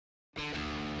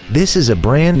This is a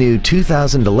brand new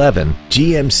 2011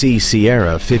 GMC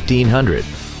Sierra 1500.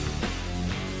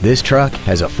 This truck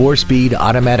has a 4-speed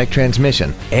automatic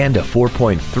transmission and a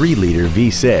 4.3-liter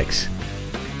V6.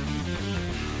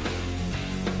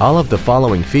 All of the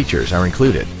following features are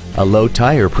included: a low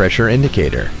tire pressure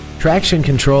indicator, traction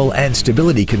control and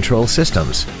stability control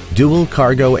systems, dual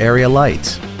cargo area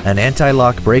lights, an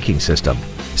anti-lock braking system,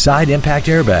 side impact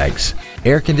airbags,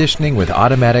 air conditioning with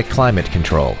automatic climate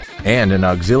control, and an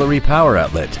auxiliary power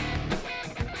outlet.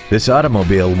 This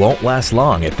automobile won't last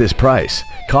long at this price.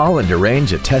 Call and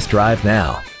arrange a test drive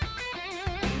now.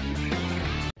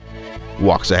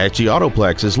 Waxahachie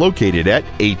Autoplex is located at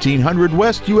 1800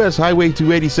 West US Highway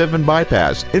 287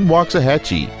 Bypass in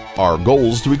Waxahachie. Our goal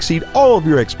is to exceed all of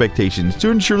your expectations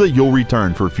to ensure that you'll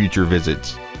return for future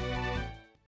visits.